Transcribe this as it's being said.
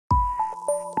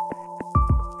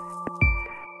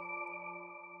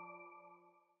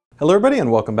Hello everybody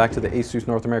and welcome back to the ASUS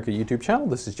North America YouTube channel.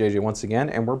 This is JJ once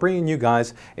again, and we're bringing you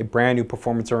guys a brand new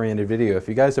performance-oriented video. If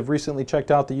you guys have recently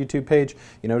checked out the YouTube page,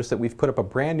 you notice that we've put up a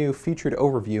brand new featured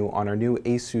overview on our new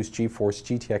ASUS GeForce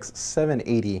GTX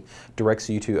 780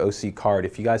 DirectCU II OC card.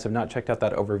 If you guys have not checked out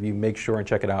that overview, make sure and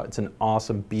check it out. It's an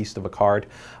awesome beast of a card.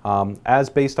 As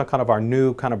based on kind of our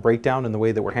new kind of breakdown and the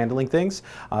way that we're handling things,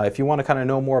 if you want to kind of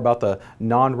know more about the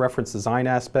non-reference design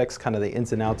aspects, kind of the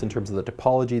ins and outs in terms of the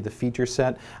topology, the feature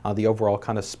set, the overall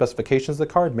kind of specifications of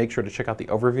the card, make sure to check out the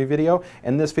overview video.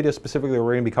 In this video specifically,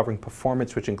 we're going to be covering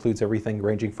performance, which includes everything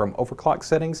ranging from overclock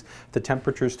settings to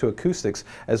temperatures to acoustics,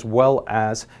 as well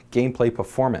as gameplay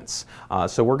performance.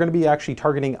 So we're going to be actually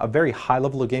targeting a very high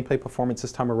level of gameplay performance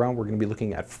this time around. We're going to be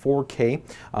looking at 4K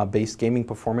based gaming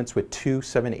performance with two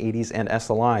 780s and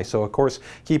SLI. So of course,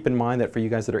 keep in mind that for you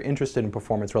guys that are interested in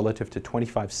performance relative to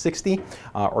 2560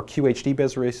 or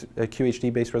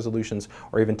QHD based resolutions,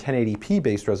 or even 1080p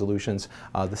based resolutions,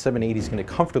 the 780 is going to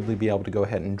comfortably be able to go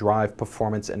ahead and drive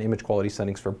performance and image quality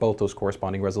settings for both those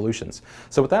corresponding resolutions.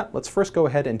 So with that, let's first go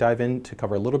ahead and dive in to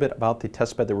cover a little bit about the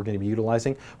test bed that we're going to be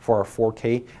utilizing for our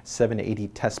 4K 780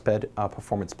 test bed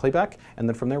performance playback, and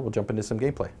then from there we'll jump into some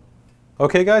gameplay.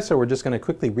 Okay guys, so we're just going to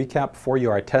quickly recap for you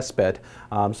our test bed.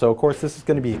 So of course this is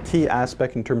going to be a key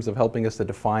aspect in terms of helping us to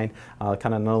define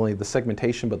kind of not only the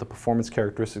segmentation but the performance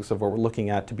characteristics of what we're looking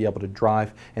at to be able to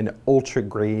drive an ultra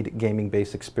grade gaming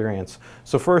based experience.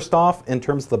 So first off, in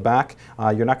terms of the back,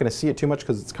 you're not going to see it too much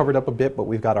because it's covered up a bit, but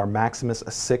we've got our Maximus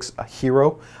 6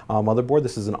 Hero motherboard.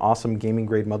 This is an awesome gaming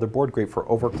grade motherboard, great for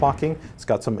overclocking. It's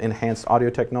got some enhanced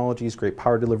audio technologies, great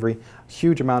power delivery,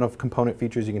 huge amount of component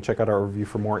features. You can check out our review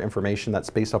for more information. That's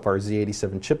based off our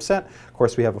Z87 chipset. Of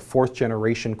course, we have a 4th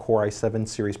generation Core i7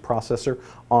 series processor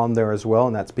on there as well,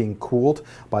 and that's being cooled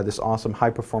by this awesome high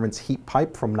performance heat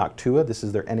pipe from Noctua. This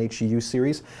is their NHU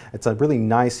series. It's a really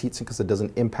nice heatsink because it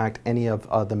doesn't impact any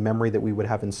of the memory that we would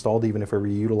have installed, even if we were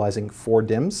utilizing 4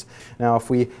 DIMMs. Now, if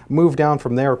we move down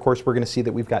from there, of course, we're going to see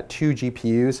that we've got 2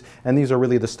 GPUs, and these are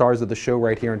really the stars of the show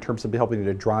right here in terms of helping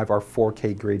to drive our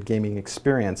 4K grade gaming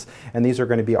experience. And these are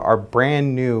going to be our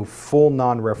brand new full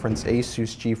non-reference ASUS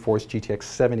GeForce GTX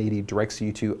 780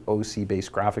 DirectCU II OC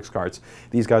based graphics cards.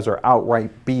 These guys are outright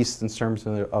beasts in terms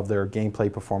of their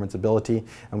gameplay performance ability,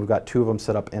 and we've got 2 of them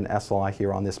set up in SLI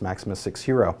here on this Maximus 6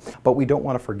 Hero. But we don't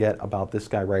want to forget about this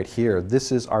guy right here.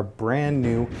 This is our brand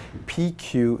new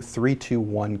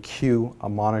PQ321Q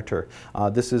monitor.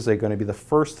 This is going to be the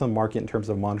first to the market in terms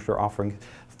of monitor offering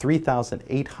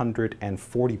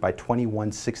 3840 by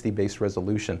 2160 base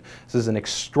resolution. This is an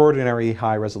extraordinary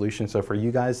high resolution. So for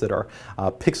you guys that are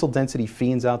pixel density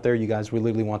fiends out there, you guys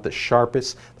really want the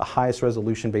sharpest, the highest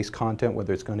resolution based content,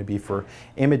 whether it's going to be for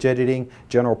image editing,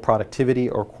 general productivity,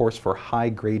 or of course for high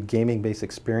grade gaming based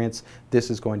experience,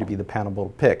 this is going to be the panel to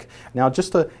pick. Now,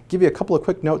 just to give you a couple of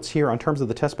quick notes here on terms of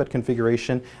the testbed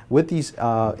configuration, with these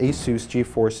ASUS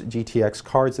GeForce GTX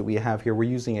cards that we have here, we're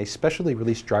using a specially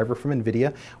released driver from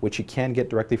NVIDIA, which you can get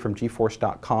directly from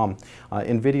GeForce.com.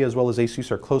 NVIDIA as well as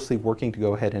ASUS are closely working to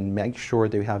go ahead and make sure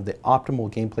they have the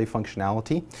optimal gameplay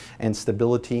functionality and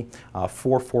stability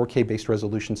for 4K based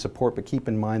resolution support, but keep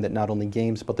in mind that not only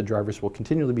games but the drivers will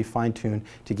continually be fine-tuned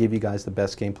to give you guys the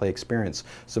best gameplay experience.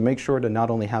 So make sure to not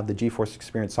only have the GeForce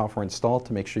Experience software installed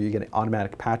to make sure you get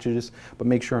automatic patches, but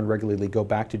make sure and regularly go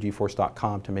back to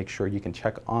GeForce.com to make sure you can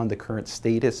check on the current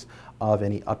status of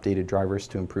any updated drivers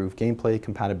to improve gameplay,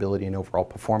 compatibility, and overall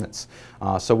performance.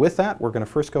 So with that, we're going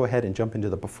to first go ahead and jump into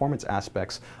the performance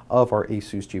aspects of our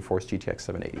ASUS GeForce GTX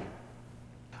 780.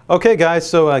 Okay guys,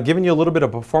 so giving you a little bit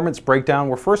of performance breakdown,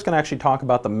 we're first going to actually talk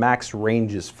about the max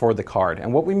ranges for the card.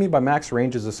 And what we mean by max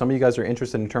ranges is some of you guys are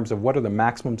interested in terms of what are the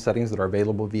maximum settings that are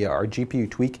available via our GPU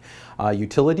tweak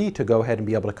utility to go ahead and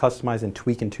be able to customize and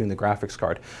tweak and tune the graphics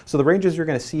card. So the ranges you're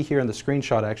going to see here in the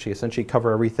screenshot actually essentially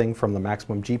cover everything from the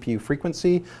maximum GPU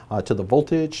frequency to the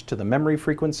voltage to the memory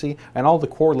frequency and all the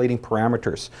correlating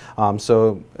parameters.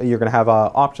 So you're going to have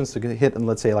options to hit, and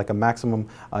let's say like a maximum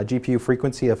GPU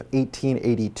frequency of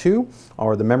 1882,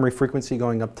 or the memory frequency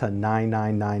going up to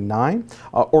 9999,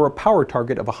 or a power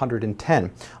target of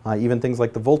 110. Even things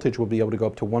like the voltage will be able to go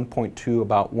up to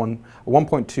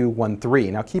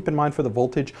 1.213. Now keep in mind for the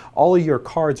voltage, all of your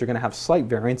cards are going to have slight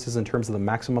variances in terms of the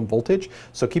maximum voltage.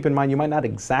 So keep in mind you might not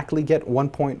exactly get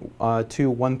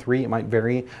 1.213. It might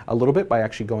vary a little bit by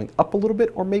actually going up a little bit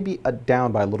or maybe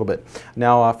down by a little bit.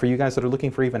 Now for you guys that are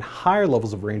looking for even higher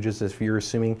levels of ranges, if you're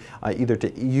assuming either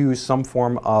to use some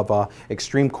form of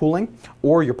extreme extreme cooling,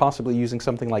 or you're possibly using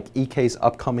something like EK's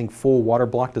upcoming full water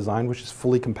block design, which is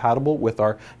fully compatible with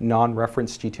our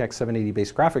non-reference GTX 780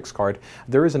 based graphics card,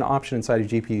 there is an option inside of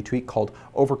GPU Tweak called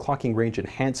Overclocking Range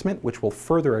Enhancement, which will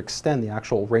further extend the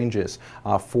actual ranges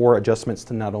for adjustments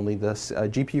to not only this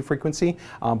GPU frequency,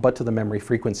 but to the memory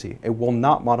frequency. It will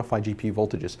not modify GPU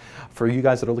voltages. For you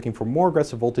guys that are looking for more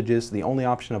aggressive voltages, the only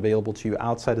option available to you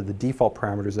outside of the default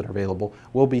parameters that are available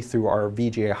will be through our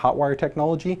VGA hotwire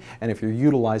technology, and if you're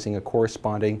utilizing a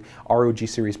corresponding ROG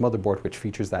series motherboard which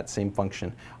features that same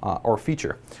function or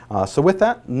feature. So with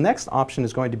that, next option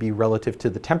is going to be relative to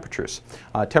the temperatures.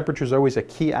 Temperature is always a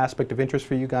key aspect of interest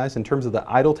for you guys. In terms of the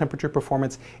idle temperature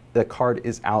performance, the card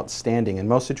is outstanding. In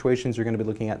most situations, you're going to be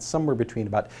looking at somewhere between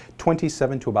about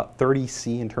 27 to about 30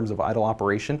 C in terms of idle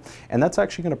operation, and that's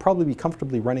actually going to probably be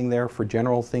comfortably running there for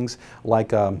general things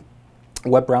like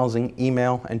web browsing,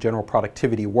 email, and general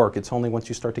productivity work. It's only once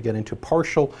you start to get into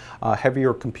partial,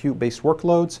 heavier compute-based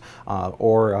workloads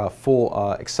or full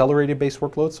accelerated-based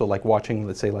workloads, so like watching,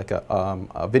 let's say, like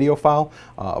a video file,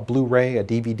 a Blu-ray, a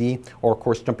DVD, or of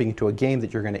course jumping into a game,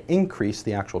 that you're going to increase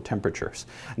the actual temperatures.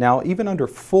 Now, even under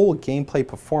full gameplay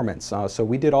performance, so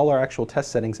we did all our actual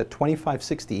test settings at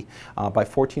 2560 by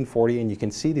 1440, and you can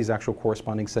see these actual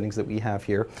corresponding settings that we have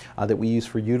here that we use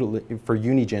for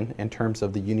Unigen in terms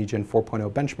of the Unigen 4.0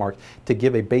 benchmark to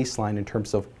give a baseline in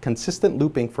terms of consistent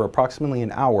looping for approximately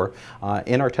an hour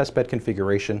in our testbed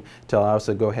configuration to allow us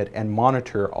to go ahead and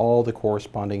monitor all the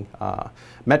corresponding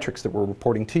metrics that we're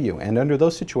reporting to you. And under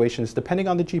those situations, depending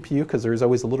on the GPU, because there's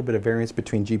always a little bit of variance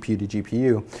between GPU to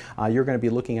GPU, you're going to be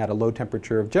looking at a load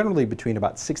temperature of generally between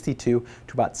about 62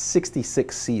 to about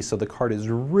 66 C. So the card is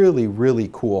really, really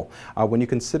cool. When you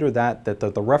consider that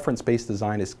the reference-based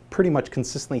design is pretty much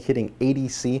consistently hitting 80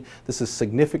 C, this is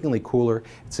significantly cooler,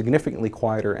 it's significantly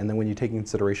quieter, and then when you take into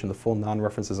consideration the full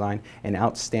non-reference design, an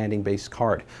outstanding base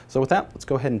card. So with that, let's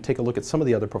go ahead and take a look at some of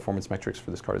the other performance metrics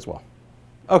for this card as well.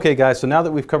 Okay guys, so now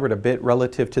that we've covered a bit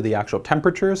relative to the actual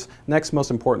temperatures, next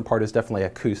most important part is definitely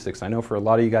acoustics. I know for a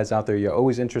lot of you guys out there, you're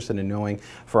always interested in knowing,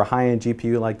 for a high-end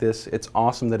GPU like this, it's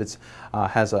awesome that it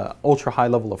has an ultra high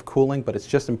level of cooling, but it's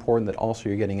just important that also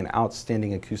you're getting an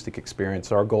outstanding acoustic experience.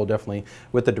 So our goal definitely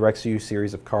with the DirectCU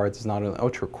series of cards is not an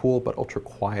ultra cool, but ultra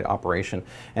quiet operation.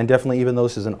 And definitely, even though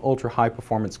this is an ultra high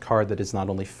performance card that is not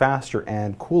only faster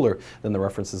and cooler than the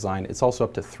reference design, it's also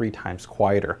up to 3 times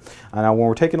quieter. Now when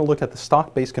we're taking a look at the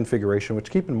stock base configuration, which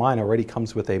keep in mind already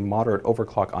comes with a moderate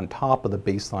overclock on top of the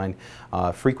baseline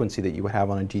frequency that you would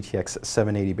have on a GTX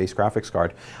 780 based graphics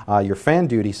card, your fan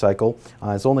duty cycle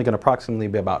is only going to approximately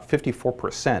be about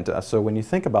 54%. So when you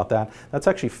think about that, that's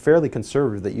actually fairly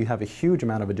conservative, that you have a huge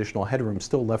amount of additional headroom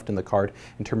still left in the card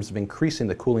in terms of increasing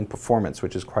the cooling performance,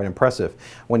 which is quite impressive.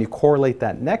 When you correlate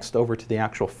that next over to the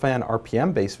actual fan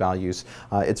RPM based values,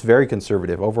 it's very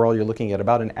conservative. Overall, you're looking at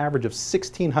about an average of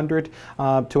 1600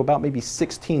 to about maybe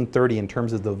 1630 in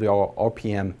terms of the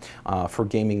RPM for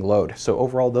gaming load. So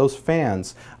overall, those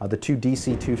fans, the 2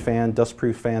 DC2 fan,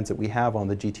 dust-proof fans that we have on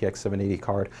the GTX 780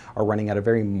 card, are running at a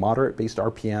very moderate-based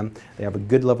RPM. They have a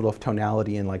good level of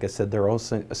tonality, and like I said, they're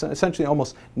also essentially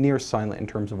almost near silent in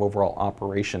terms of overall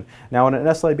operation. Now, in an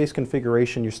SLI-based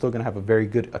configuration, you're still going to have a very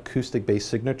good acoustic-based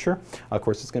signature. Of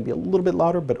course, it's going to be a little bit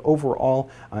louder, but overall,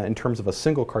 in terms of a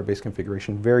single card-based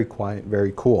configuration, very quiet,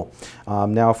 very cool.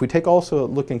 Now, if we take also a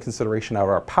look in consideration at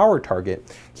our power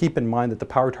target, keep in mind that the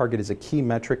power target is a key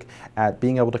metric at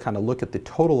being able to kind of look at the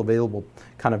total available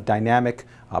kind of dynamic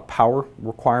power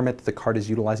requirement that the card is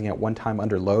utilizing at one time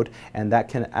under load, and that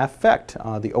can affect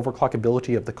the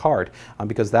overclockability of the card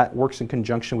because that works in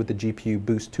conjunction with the GPU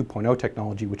Boost 2.0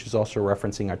 technology, which is also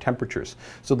referencing our temperatures.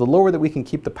 So the lower that we can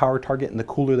keep the power target and the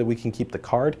cooler that we can keep the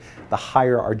card, the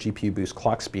higher our GPU Boost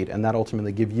clock speed, and that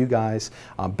ultimately give you guys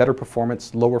better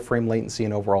performance, lower frame latency,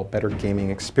 and overall better gaming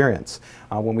experience.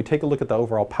 When we take a look at the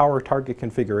overall power target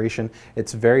configuration,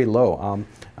 it's very low.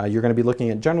 You're going to be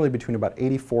looking at generally between about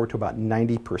 84 to about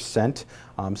 90%.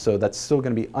 So that's still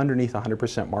going to be underneath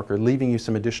 100% marker, leaving you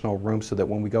some additional room so that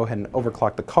when we go ahead and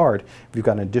overclock the card, you've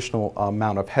got an additional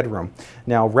amount of headroom.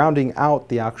 Now, rounding out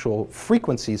the actual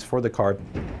frequencies for the card,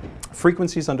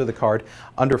 frequencies under the card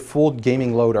under full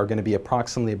gaming load are going to be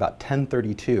approximately about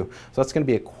 1032. So that's going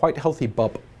to be a quite healthy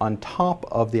bump on top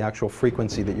of the actual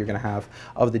frequency that you're going to have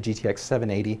of the GTX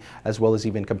 780, as well as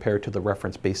even compared to the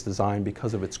reference-based design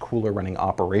because of its cooler running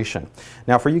operation.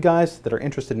 Now for you guys that are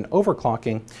interested in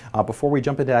overclocking, before we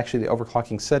jump into actually the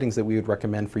overclocking settings that we would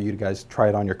recommend for you guys to try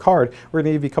it on your card, we're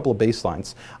going to give you a couple of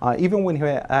baselines. Even when you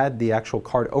add the actual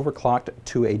card overclocked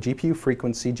to a GPU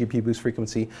frequency, GPU boost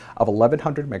frequency of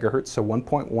 1100 megahertz, so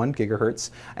 1.1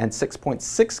 gigahertz, and 6.6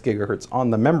 gigahertz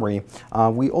on the memory,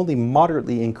 we only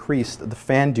moderately increased the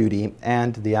fan duty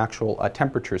and the actual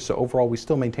temperature. So overall, we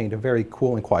still maintained a very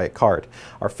cool and quiet card.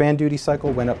 Our fan duty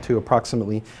cycle went up to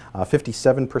approximately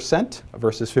 57%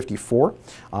 versus 54.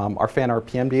 Our fan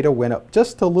RPM data went up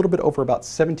just a little bit over about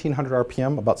 1700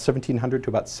 RPM, about 1700 to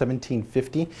about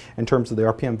 1750 in terms of the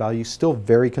RPM value. Still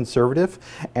very conservative,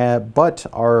 but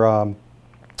our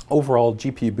overall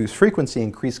GPU boost frequency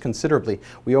increased considerably.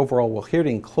 We overall were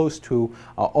hitting close to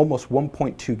almost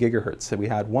 1.2 gigahertz. So we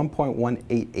had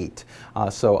 1.188,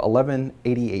 so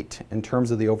 1188 in terms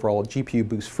of the overall GPU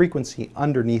boost frequency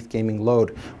underneath gaming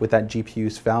load with that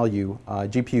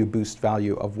GPU boost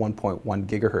value of 1.1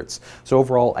 gigahertz. So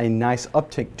overall a nice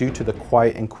uptick due to the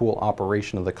quiet and cool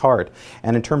operation of the card.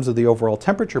 And in terms of the overall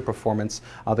temperature performance,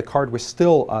 the card was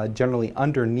still generally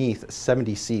underneath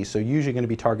 70 C. So usually going to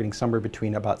be targeting somewhere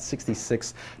between about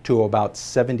 66 to about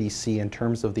 70 C in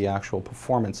terms of the actual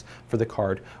performance for the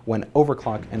card when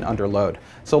overclock and under load.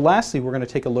 So lastly, we're going to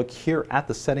take a look here at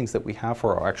the settings that we have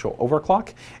for our actual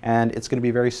overclock, and it's going to be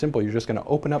very simple. You're just going to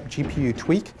open up GPU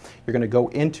tweak. You're going to go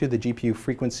into the GPU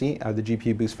frequency, the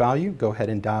GPU boost value, go ahead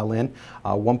and dial in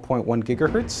 1.1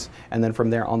 gigahertz, and then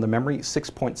from there on the memory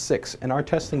 6.6. In our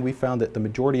testing, we found that the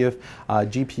majority of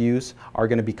GPUs are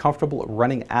going to be comfortable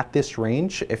running at this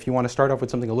range. If you want to start off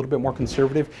with something a little bit more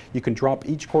conservative, you can drop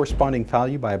each corresponding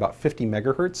value by about 50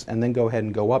 megahertz and then go ahead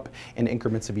and go up in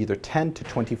increments of either 10 to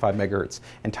 25 megahertz.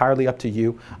 Entirely up to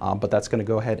you, but that's going to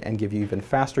go ahead and give you even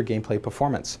faster gameplay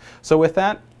performance. So with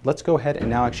that, let's go ahead and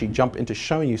now actually jump into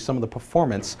showing you some of the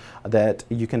performance that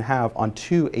you can have on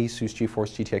two ASUS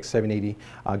GeForce GTX 780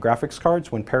 graphics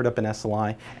cards when paired up in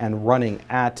SLI and running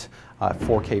at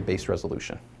 4K base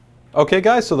resolution. Okay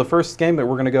guys, so the first game that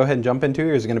we're going to go ahead and jump into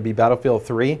here is going to be Battlefield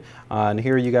 3. And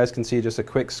here you guys can see just a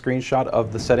quick screenshot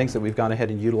of the settings that we've gone ahead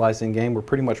and utilized in game. We're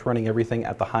pretty much running everything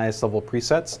at the highest level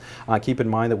presets. Keep in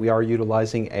mind that we are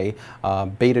utilizing a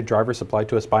beta driver supplied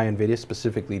to us by NVIDIA,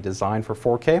 specifically designed for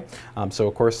 4K. So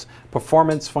of course,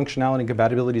 performance, functionality, and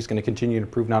compatibility is going to continue to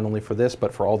improve not only for this,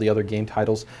 but for all the other game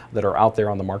titles that are out there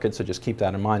on the market. So just keep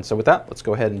that in mind. So with that, let's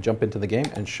go ahead and jump into the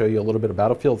game and show you a little bit of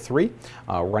Battlefield 3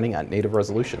 running at native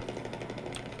resolution.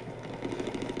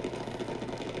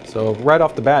 So right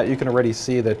off the bat, you can already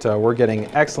see that we're getting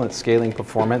excellent scaling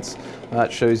performance. That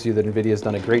shows you that NVIDIA has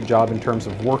done a great job in terms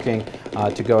of working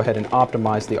to go ahead and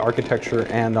optimize the architecture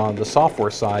and on the software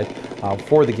side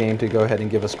for the game to go ahead and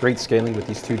give us great scaling with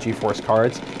these two GeForce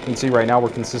cards. You can see right now we're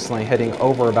consistently hitting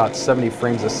over about 70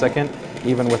 frames a second,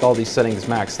 even with all these settings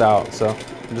maxed out. So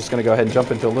I'm just going to go ahead and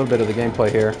jump into a little bit of the gameplay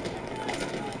here.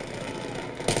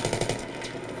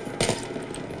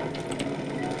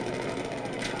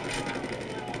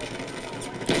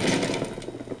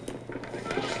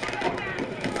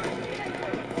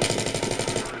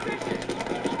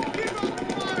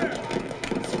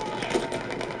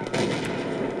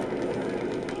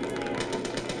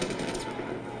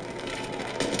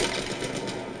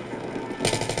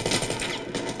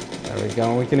 There we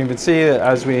go. We can even see that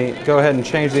as we go ahead and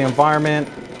change the environment,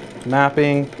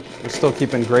 mapping, we're still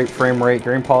keeping great frame rate,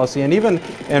 game policy, and even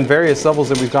in various levels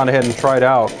that we've gone ahead and tried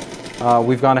out,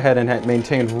 we've gone ahead and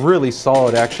maintained really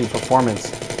solid actually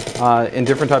performance in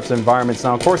different types of environments.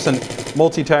 Now, of course, in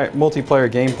multiplayer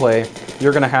gameplay,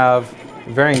 you're going to have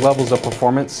varying levels of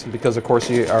performance because, of course,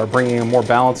 you are bringing in more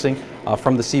balancing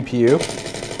from the CPU.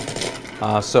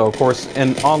 So of course,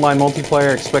 in online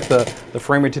multiplayer, expect the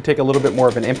frame rate to take a little bit more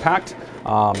of an impact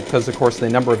because of course the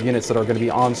number of units that are going to be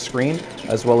on screen,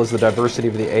 as well as the diversity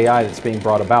of the AI that's being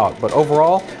brought about. But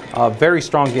overall, very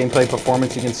strong gameplay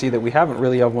performance. You can see that we haven't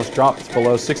really almost dropped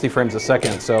below 60 frames a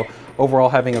second. So overall,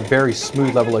 having a very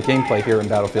smooth level of gameplay here in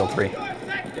Battlefield 3.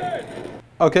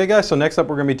 Okay guys, so next up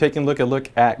we're going to be taking a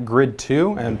look at Grid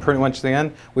 2, and pretty much the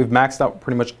end. We've maxed out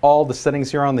pretty much all the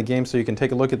settings here on the game, so you can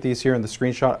take a look at these here in the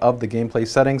screenshot of the gameplay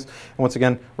settings. And once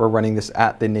again, we're running this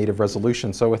at the native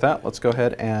resolution. So with that, let's go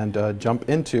ahead and jump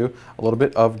into a little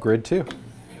bit of Grid 2.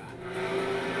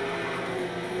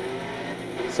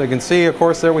 So you can see, of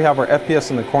course, there we have our FPS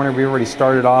in the corner. We already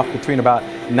started off between about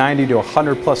 90 to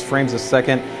 100 plus frames a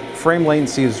second. Frame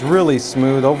latency is really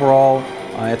smooth overall.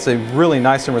 It's a really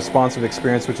nice and responsive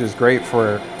experience, which is great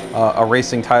for a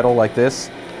racing title like this.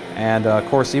 And of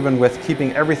course, even with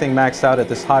keeping everything maxed out at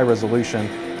this high resolution,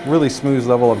 really smooth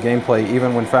level of gameplay,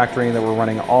 even when factoring that we're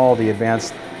running all the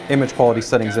advanced image quality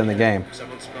settings in the game.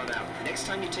 Someone spun out. Next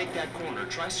time you take that corner,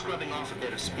 try scrubbing off a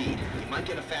bit of speed. You might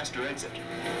get a faster exit.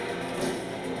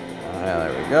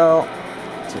 There we go.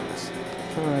 Let's see this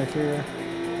right here.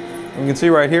 We can see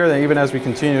right here that even as we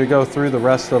continue to go through the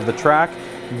rest of the track,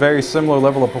 very similar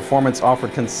level of performance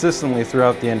offered consistently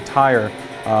throughout the entire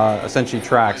essentially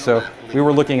track. So we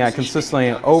were looking at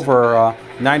consistently over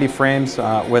 90 frames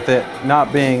with it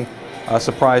not being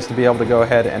surprised to be able to go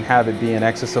ahead and have it be in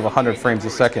excess of 100 frames a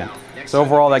second. So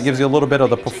overall, that gives you a little bit of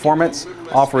the performance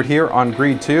offered here on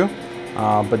Greed 2,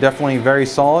 but definitely very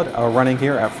solid running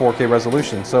here at 4K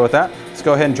resolution. So with that, let's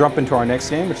go ahead and jump into our next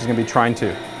game, which is going to be Trine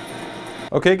 2.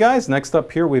 Okay guys, next up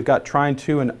here we've got Trine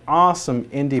 2, an awesome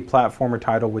indie platformer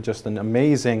title with just an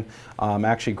amazing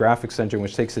actually graphics engine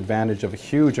which takes advantage of a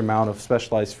huge amount of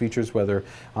specialized features, whether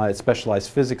it's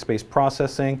specialized physics-based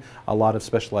processing, a lot of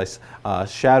specialized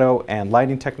shadow and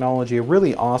lighting technology. A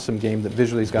really awesome game that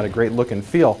visually has got a great look and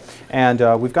feel. And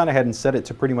we've gone ahead and set it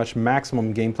to pretty much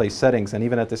maximum gameplay settings, and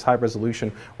even at this high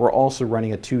resolution we're also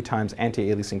running a 2x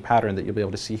anti-aliasing pattern that you'll be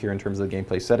able to see here in terms of the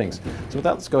gameplay settings. So with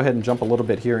that, let's go ahead and jump a little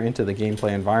bit here into the gameplay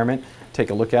environment,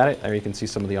 take a look at it. There you can see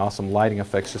some of the awesome lighting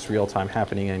effects just real time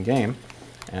happening in game.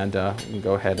 And we can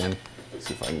go ahead and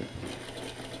see if I can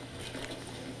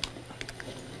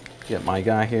get my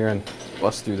guy here and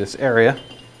bust through this area,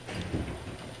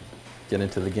 get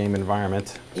into the game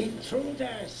environment.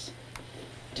 Intruders!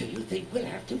 Do you think we'll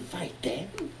have to fight them?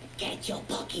 Get your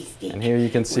pocky stick. And here you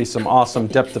can see some awesome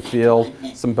depth of field,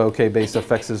 some bokeh based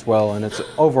effects as well, and it's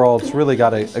overall it's really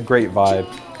got a great vibe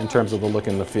in terms of the look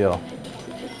and the feel.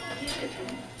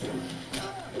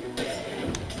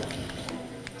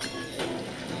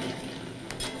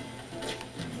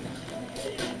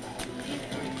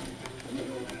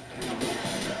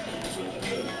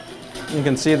 You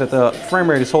can see that the frame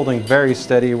rate is holding very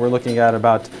steady. We're looking at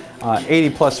about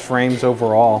 80 plus frames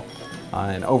overall,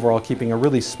 and overall keeping a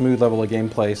really smooth level of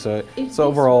gameplay. So it's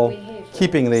overall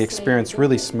keeping the experience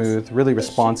really smooth, really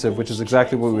responsive, which is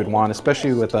exactly what we would want,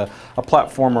 especially with a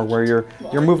platformer where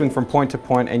you're moving from point to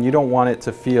point and you don't want it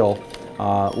to feel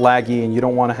laggy, and you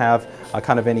don't want to have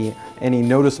kind of any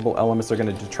noticeable elements that are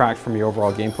going to detract from your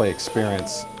overall gameplay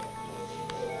experience.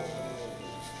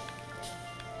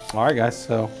 All right guys,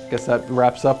 so I guess that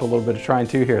wraps up a little bit of Trine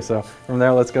 2 here. So from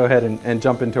there, let's go ahead and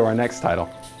jump into our next title.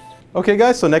 Okay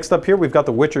guys, so next up here we've got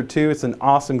The Witcher 2. It's an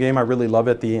awesome game. I really love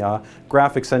it. The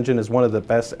graphics engine is one of the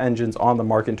best engines on the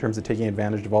market in terms of taking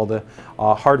advantage of all the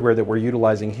hardware that we're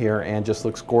utilizing here, and just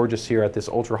looks gorgeous here at this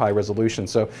ultra high resolution.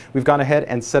 So we've gone ahead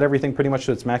and set everything pretty much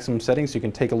to its maximum settings. You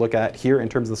can take a look at here in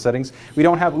terms of the settings. We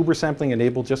don't have Uber sampling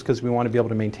enabled just because we want to be able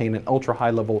to maintain an ultra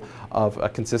high level of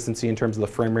consistency in terms of the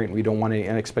frame rate, and we don't want any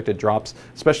unexpected drops,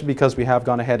 especially because we have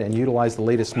gone ahead and utilized the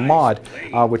latest mod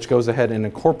which goes ahead and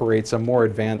incorporates a more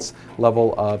advanced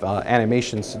level of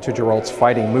animations to Geralt's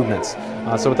fighting movements.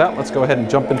 So with that, let's go ahead and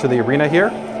jump into the arena here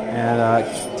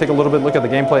and take a little bit look at the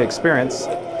gameplay experience.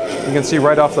 You can see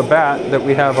right off the bat that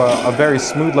we have a very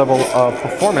smooth level of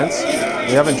performance.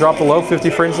 We haven't dropped below 50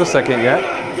 frames a second yet.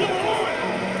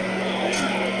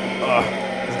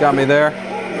 He's got me there.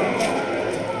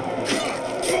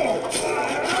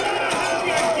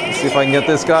 Let's see if I can get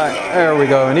this guy. There we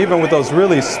go. And even with those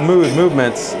really smooth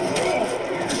movements,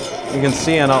 you can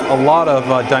see a lot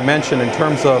of dimension in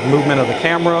terms of movement of the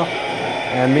camera,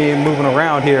 and me moving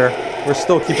around here, we're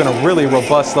still keeping a really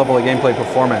robust level of gameplay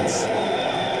performance.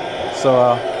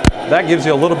 So that gives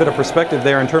you a little bit of perspective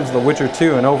there in terms of The Witcher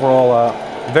 2, and overall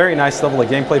very nice level of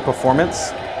gameplay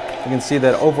performance. You can see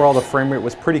that overall the frame rate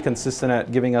was pretty consistent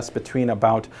at giving us between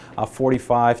about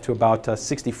 45 to about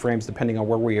 60 frames depending on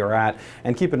where we are at.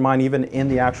 And keep in mind, even in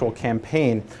the actual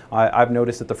campaign, I've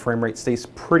noticed that the frame rate stays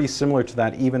pretty similar to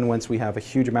that even once we have a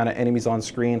huge amount of enemies on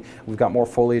screen. We've got more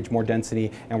foliage, more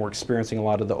density, and we're experiencing a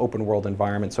lot of the open world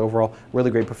environments. Overall,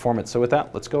 really great performance. So with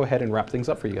that, let's go ahead and wrap things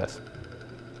up for you guys.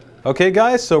 Okay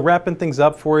guys, so wrapping things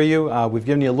up for you, we've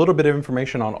given you a little bit of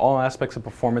information on all aspects of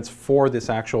performance for this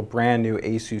actual brand new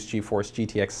ASUS GeForce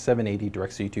GTX 780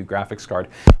 DirectCU II graphics card.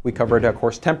 We covered, of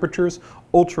course, temperatures,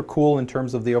 ultra cool in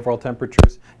terms of the overall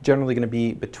temperatures, generally going to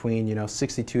be between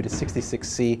 62 to 66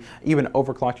 C, even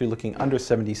overclocked you're looking under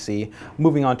 70 C.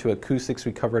 Moving on to acoustics,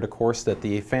 we covered, of course, that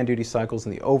the fan duty cycles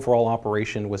and the overall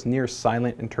operation was near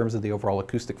silent in terms of the overall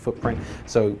acoustic footprint,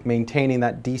 so maintaining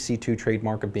that DC2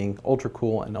 trademark of being ultra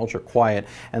cool and ultra ultra quiet.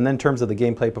 And then in terms of the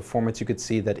gameplay performance, you could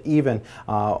see that even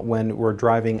when we're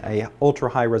driving a ultra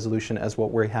high resolution as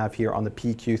what we have here on the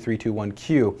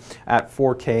PQ321Q at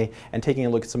 4K and taking a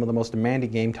look at some of the most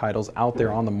demanding game titles out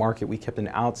there on the market, we kept an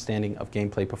outstanding of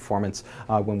gameplay performance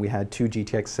when we had two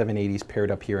GTX 780s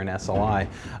paired up here in SLI.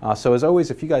 So as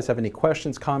always, if you guys have any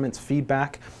questions, comments,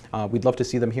 feedback, we'd love to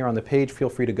see them here on the page. Feel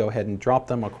free to go ahead and drop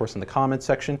them, of course, in the comments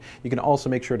section. You can also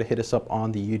make sure to hit us up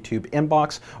on the YouTube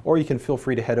inbox, or you can feel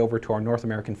free to head over to our North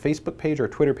American Facebook page or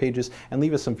Twitter pages and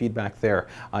leave us some feedback there.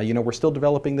 You know, we're still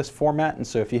developing this format, and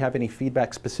so if you have any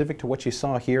feedback specific to what you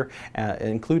saw here,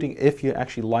 including if you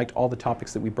actually liked all the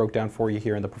topics that we broke down for you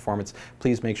here in the performance,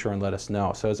 please make sure and let us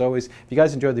know. So as always, if you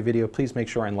guys enjoyed the video, please make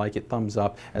sure and like it, thumbs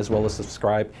up, as well as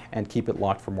subscribe, and keep it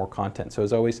locked for more content. So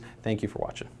as always, thank you for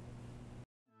watching.